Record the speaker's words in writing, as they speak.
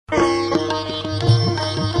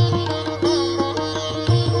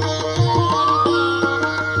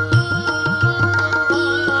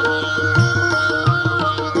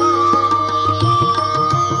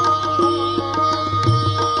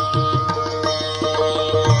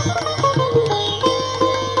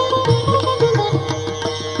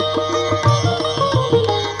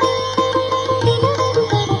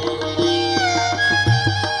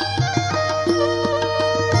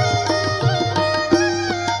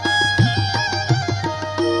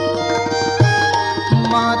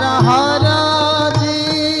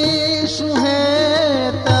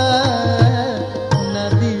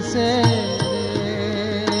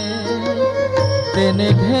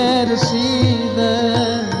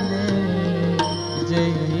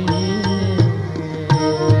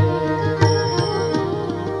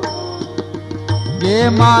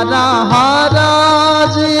मारा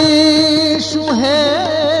हाराजी शू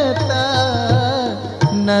हेत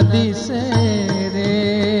नदी से रे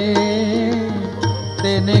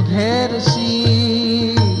तेने घेर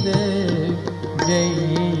शीद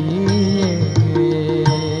जइए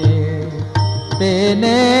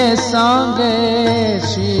तेने संगे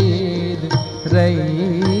शीद रहिए।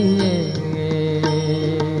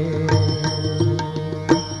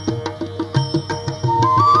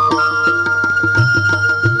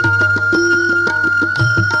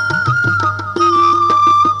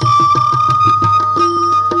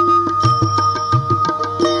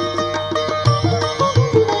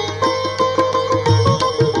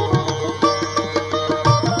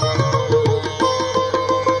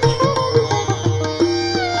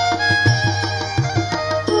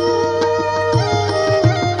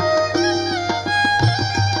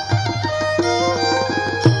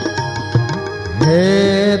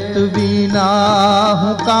 हेत बिना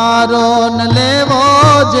हुकारो न लेवो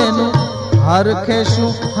जेनु हर खेशु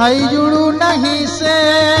हई जुड़ू नहीं से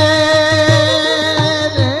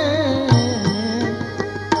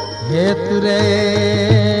हेत रे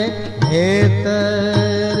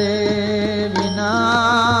बिना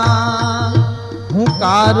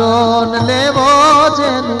हुकारो न लेवो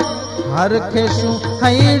जेनु हर खेशु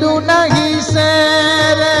हई जुड़ू नहीं से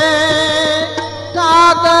रे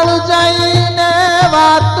आगळ जईने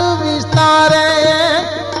वात विस्तारे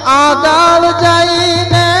आगळ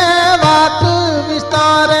जईने वात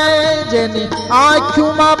विस्तारे जेनी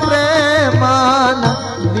आँखुमा प्रेमान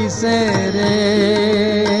दिसे रे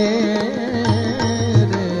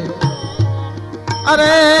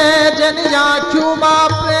अरे जेनी आँखुमा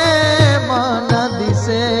प्रेमान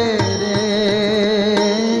दिसे रे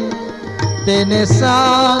तेने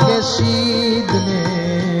संग शीद ने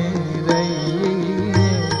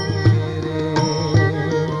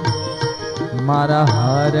मारा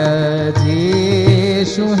हरजी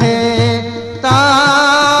शू हेत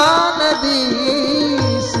नदी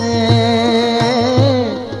से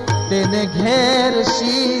तेने घेर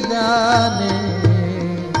शीदाने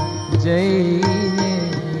जइए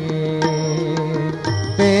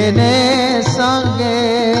तेने संगे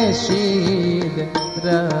शीद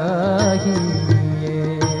रहिए।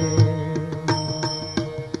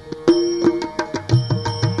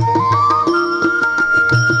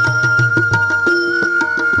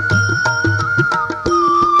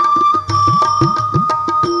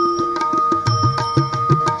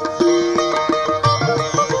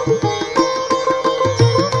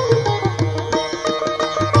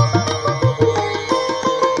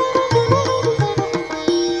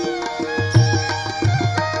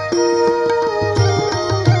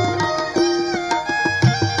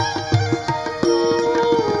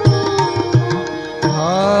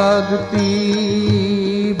 भक्ति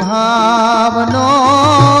भावनो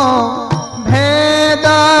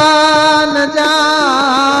भेदन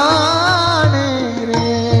जाने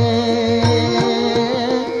रे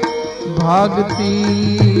भक्ति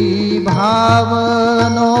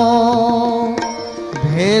भावनो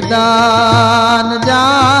भेदन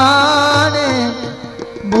जाने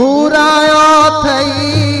भूरायो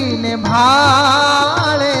थईने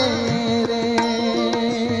भाड़े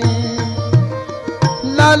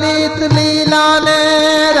ललित लीला ने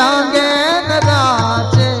रंगे न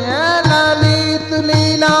नाचे ललित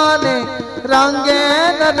लीला ने रंगे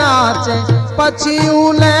न नाचे पछी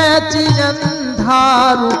उले चिजन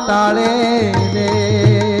धारू ताले रे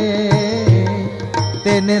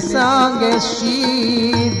तेने संगे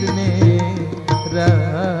शीद ने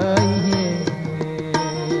रहिए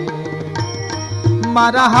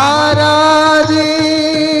मारा हाराजी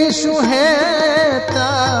शू हेत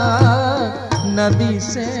नदी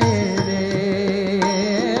से रे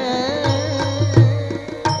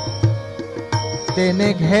तेने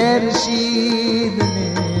घेर शीद ने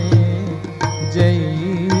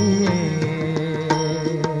जइए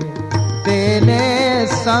तेने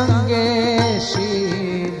संगे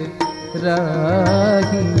शीद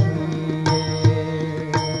रहिए।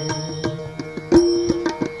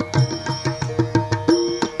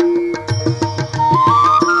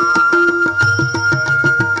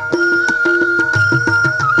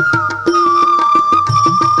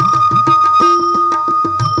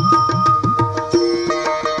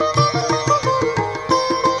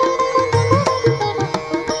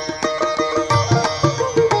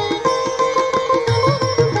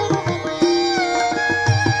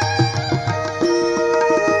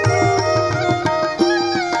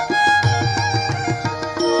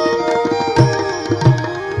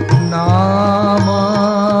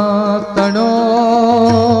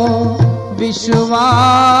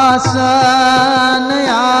 विश्वास न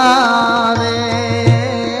आवे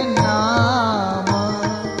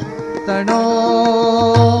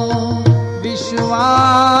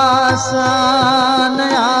આસન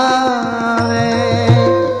આવે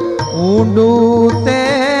ઊંડું તે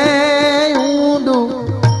ઊંડું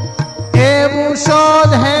એવું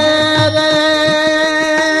શોધે રે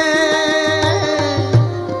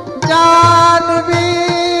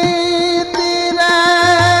જાનવી તીરે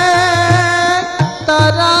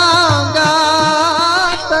તરંગા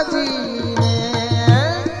તજીને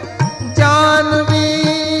જાનવી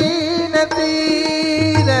ને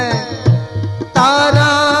તીરે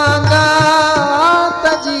તરંગા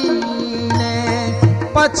તજીને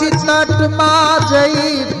પછી તટમાં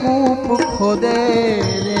જઈ કૂપ ખોદે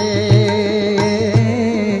રે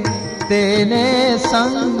તેને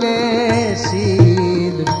સંગે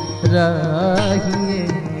સીધ રહીએ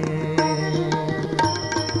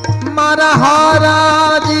મારા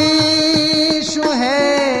હારાજી શું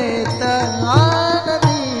હેત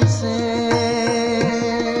આનંદી સે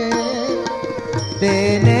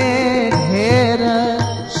તેને ઢેર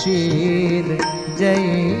સીધ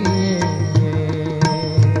જઈએ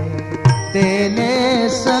તેને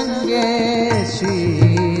સંગે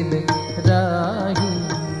સીધ રહીએ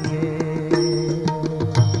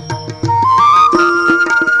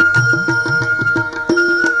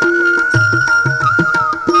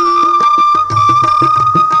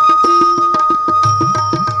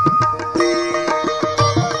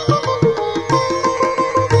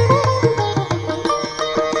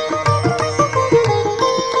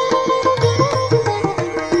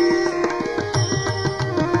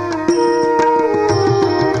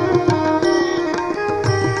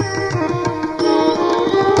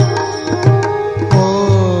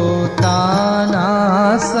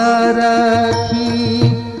સરખી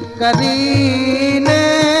કરીને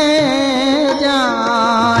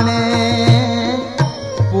જાણે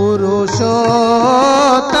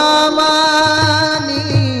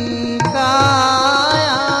પુરુષોત્તમની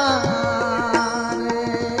કાયા રે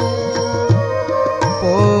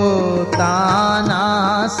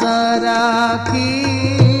પોતાના સરખી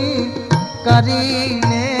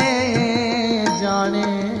કરીને જાણે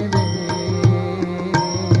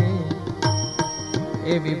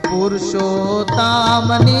એવી પુરુષોત્તમની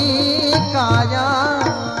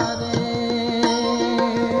કાયા રે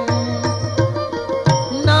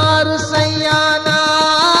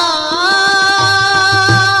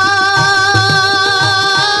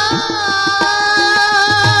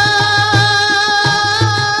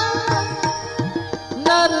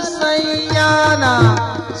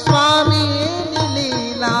નરસૈયાના સ્વામીની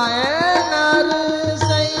લીલા એ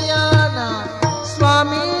નરસૈયાના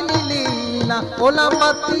સ્વામીની લીલા ઓલા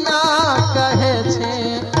મતિયા કહે છે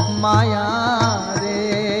માયા રે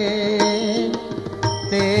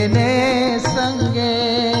તેને સંગે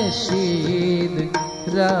સીધ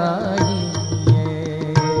રહીએ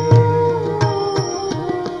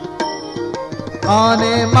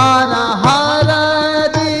અને મારા